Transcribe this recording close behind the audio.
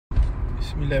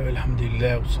بسم الله والحمد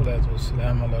لله والصلاة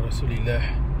والسلام على رسول الله.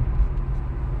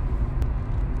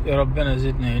 يا ربنا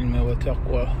زدنا علما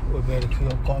وتقوى وبارك في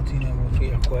أوقاتنا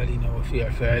وفي أقوالنا وفي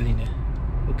أفعالنا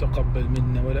وتقبل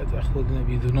منا ولا تأخذنا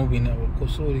بذنوبنا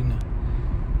وقصورنا.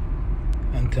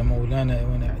 أنت مولانا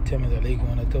ونعتمد عليك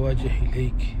ونتوجه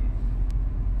إليك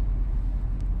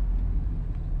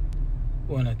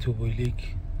ونتوب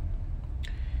إليك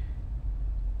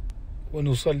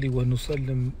ونصلي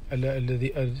ونسلم على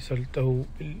الذي أرسلته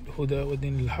بالهدى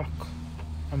ودين الحق.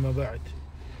 أما بعد,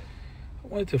 I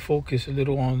wanted to focus a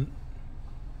little on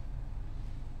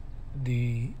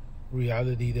the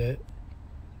reality that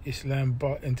Islam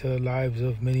brought into the lives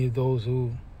of many of those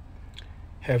who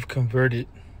have converted.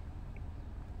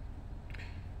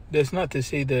 That's not to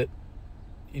say that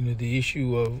the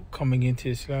issue of coming into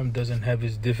Islam doesn't have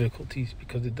its difficulties,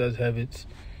 because it does have its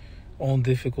own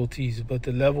difficulties, but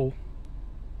the level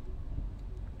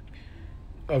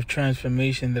of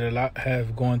transformation that a lot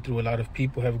of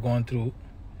people have gone through,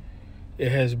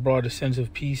 it has brought a sense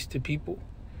of peace to people.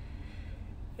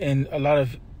 And a lot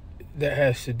of that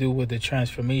has to do with the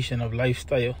transformation of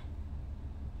lifestyle.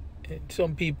 And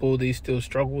some people, they still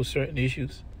struggle with certain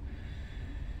issues.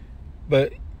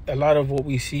 But a lot of what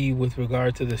we see with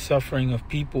regard to the suffering of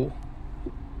people,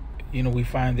 we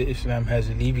find that Islam has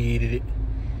alleviated it,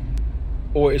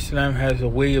 or Islam has a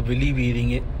way of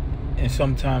alleviating it. And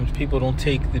sometimes people don't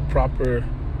take the proper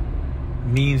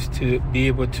means to be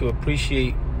able to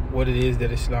appreciate what it is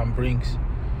that Islam brings.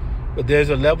 But there's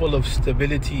a level of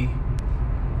stability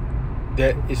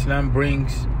that Islam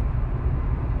brings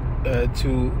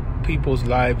to people's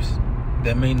lives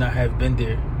that may not have been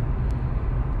there.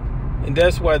 And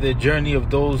that's why the journey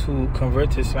of those who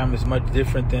convert to Islam is much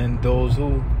different than those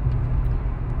who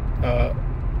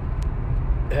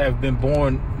have been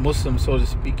born Muslim, so to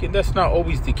speak. And that's not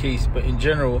always the case, but in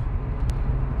general,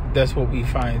 that's what we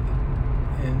find.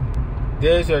 And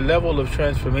there's a level of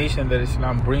transformation that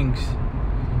Islam brings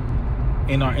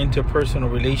in our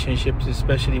interpersonal relationships,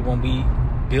 especially when we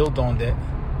build on that.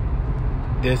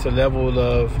 There's a level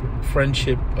of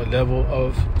friendship, a level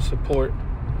of support.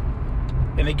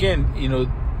 And again,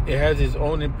 it has its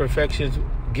own imperfections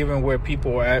given where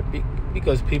people are at,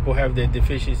 because people have their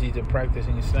deficiencies in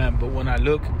practicing Islam. But when I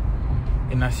look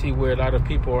and I see where a lot of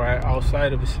people are at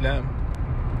outside of Islam,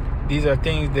 these are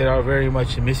things that are very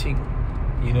much missing.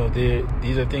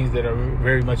 These are things that are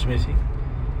very much missing.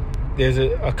 There's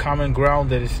a common ground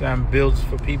that Islam builds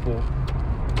for people.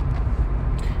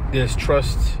 There's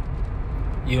trust,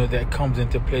 that comes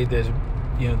into play. There's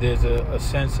a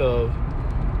sense of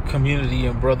community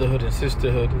and brotherhood and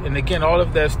sisterhood. And again, all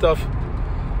of that stuff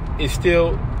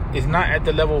is not at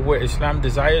the level where Islam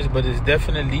desires, but it's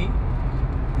definitely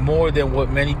more than what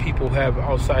many people have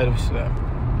outside of Islam.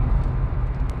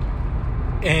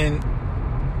 And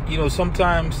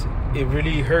sometimes it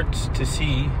really hurts to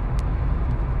see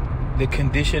the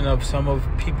condition of some of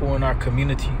people in our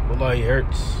community. Wallah, it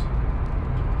hurts.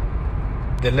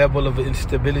 The level of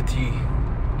instability,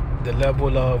 the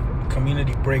level of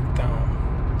community breakdown.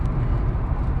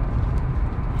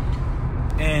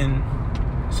 And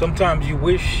sometimes you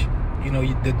wish,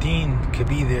 the deen could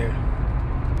be there.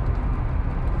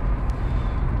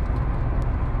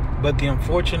 But the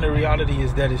unfortunate reality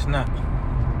is that it's not.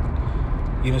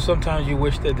 Sometimes you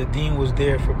wish that the deen was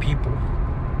there for people.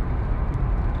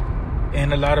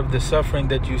 And a lot of the suffering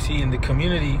that you see in the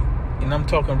community, and I'm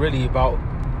talking really about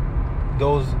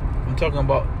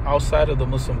outside of the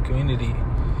Muslim community,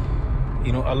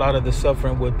 a lot of the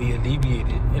suffering would be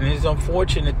alleviated. And it's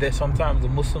unfortunate that sometimes the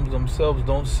Muslims themselves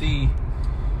don't see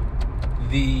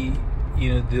the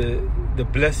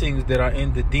blessings that are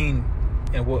in the deen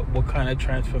and what kind of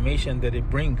transformation that it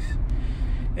brings.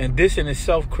 And this in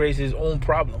itself creates its own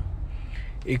problem.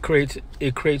 It creates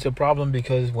a problem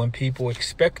because when people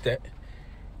expect that,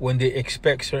 when they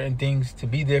expect certain things to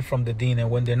be there from the deen, and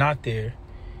when they're not there,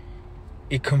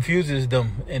 it confuses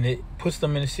them, and it puts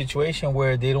them in a situation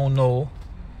where they don't know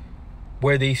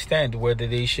where they stand, whether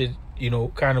they should,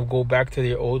 kind of go back to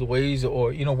their old ways,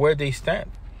 or, where they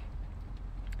stand.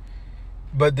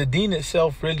 But the deen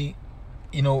itself really,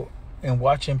 and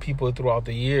watching people throughout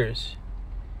the years,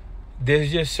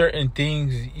 there's just certain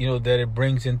things, that it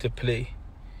brings into play.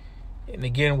 And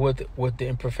again, with the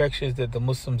imperfections that the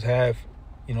Muslims have,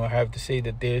 I have to say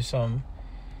that there's some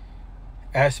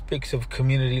aspects of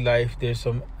community life, there's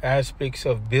some aspects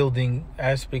of building,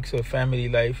 aspects of family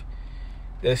life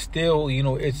that still,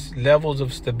 it's levels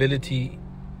of stability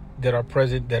that are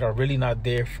present that are really not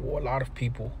there for a lot of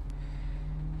people.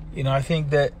 I think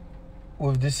that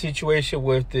with this situation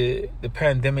with the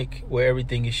pandemic, where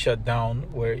everything is shut down,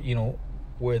 where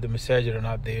where the masajid are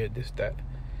not there, this, that.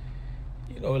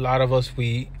 A lot of us,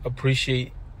 we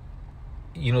appreciate,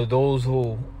 those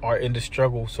who are in the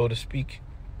struggle, so to speak,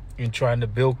 in trying to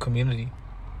build community.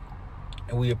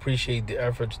 And we appreciate the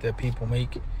efforts that people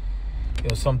make.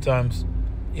 Sometimes,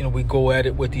 we go at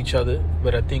it with each other,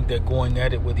 but I think that going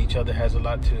at it with each other has a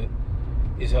lot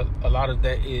of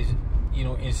that is,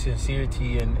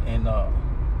 insincerity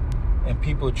and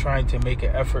people trying to make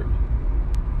an effort.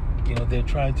 They're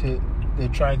trying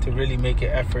to really make an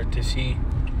effort to see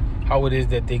how it is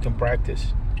that they can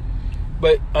practice.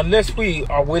 But unless we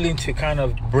are willing to kind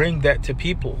of bring that to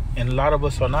people, and a lot of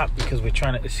us are not, because we're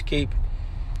trying to escape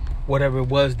whatever it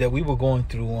was that we were going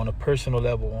through on a personal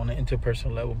level, on an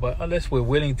interpersonal level. But unless we're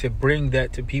willing to bring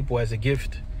that to people as a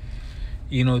gift,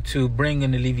 to bring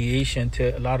an alleviation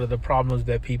to a lot of the problems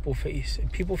that people face.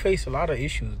 And people face a lot of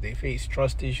issues. They face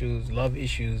trust issues, love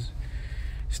issues,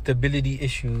 stability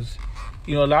issues.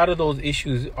 A lot of those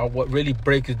issues are what really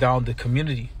breaks down the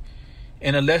community.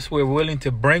 And unless we're willing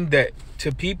to bring that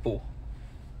to people,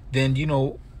 then,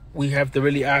 we have to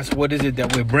really ask, what is it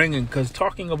that we're bringing? Because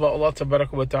talking about Allah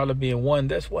Tabaraka wa Ta'ala being one,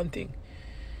 that's one thing.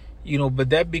 But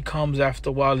that becomes, after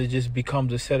a while, it just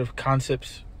becomes a set of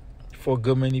concepts for a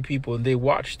good many people. And they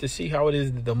watch to see how it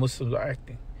is that the Muslims are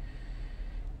acting.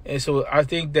 And so I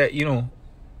think that,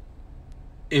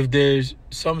 if there's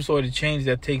some sort of change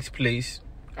that takes place,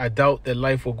 I doubt that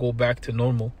life will go back to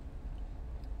normal.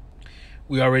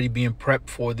 We already being prepped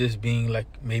for this being like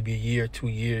maybe a year, 2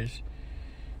 years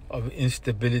of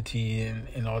instability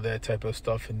and all that type of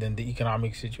stuff, and then the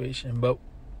economic situation. But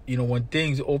when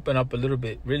things open up a little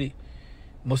bit, really,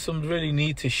 Muslims really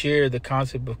need to share the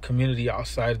concept of community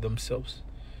outside of themselves.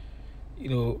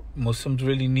 Muslims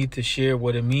really need to share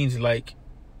what it means like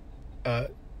to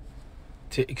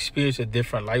experience a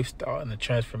different lifestyle and a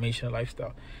transformational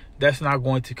lifestyle. That's not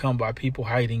going to come by people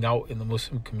hiding out in the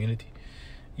Muslim community.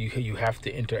 You have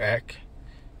to interact.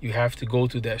 You have to go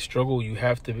through that struggle. You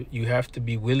have to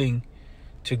be willing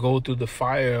to go through the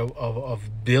fire of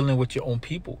dealing with your own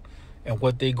people and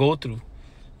what they go through.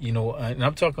 And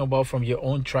I'm talking about from your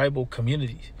own tribal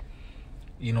communities.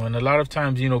 And a lot of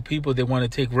times, people, they want to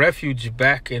take refuge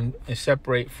back and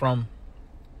separate from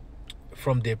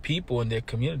their people and their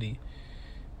community.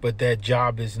 But that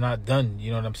job is not done.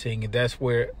 You know what I'm saying? And that's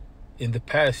where, in the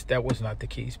past, that was not the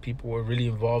case. People were really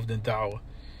involved in da'wah.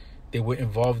 They were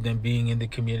involved in being in the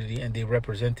community, and they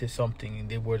represented something, and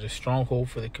they were the stronghold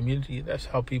for the community. That's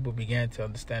how people began to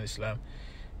understand Islam,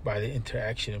 by the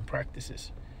interaction and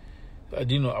practices. So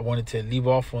I wanted to leave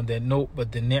off on that note,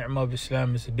 but the ni'mah of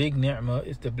Islam is a big ni'mah.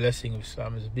 It's the blessing of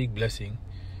Islam. It's a big blessing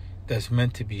that's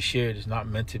meant to be shared. It's not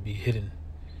meant to be hidden.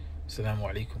 Assalamu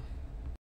alaikum.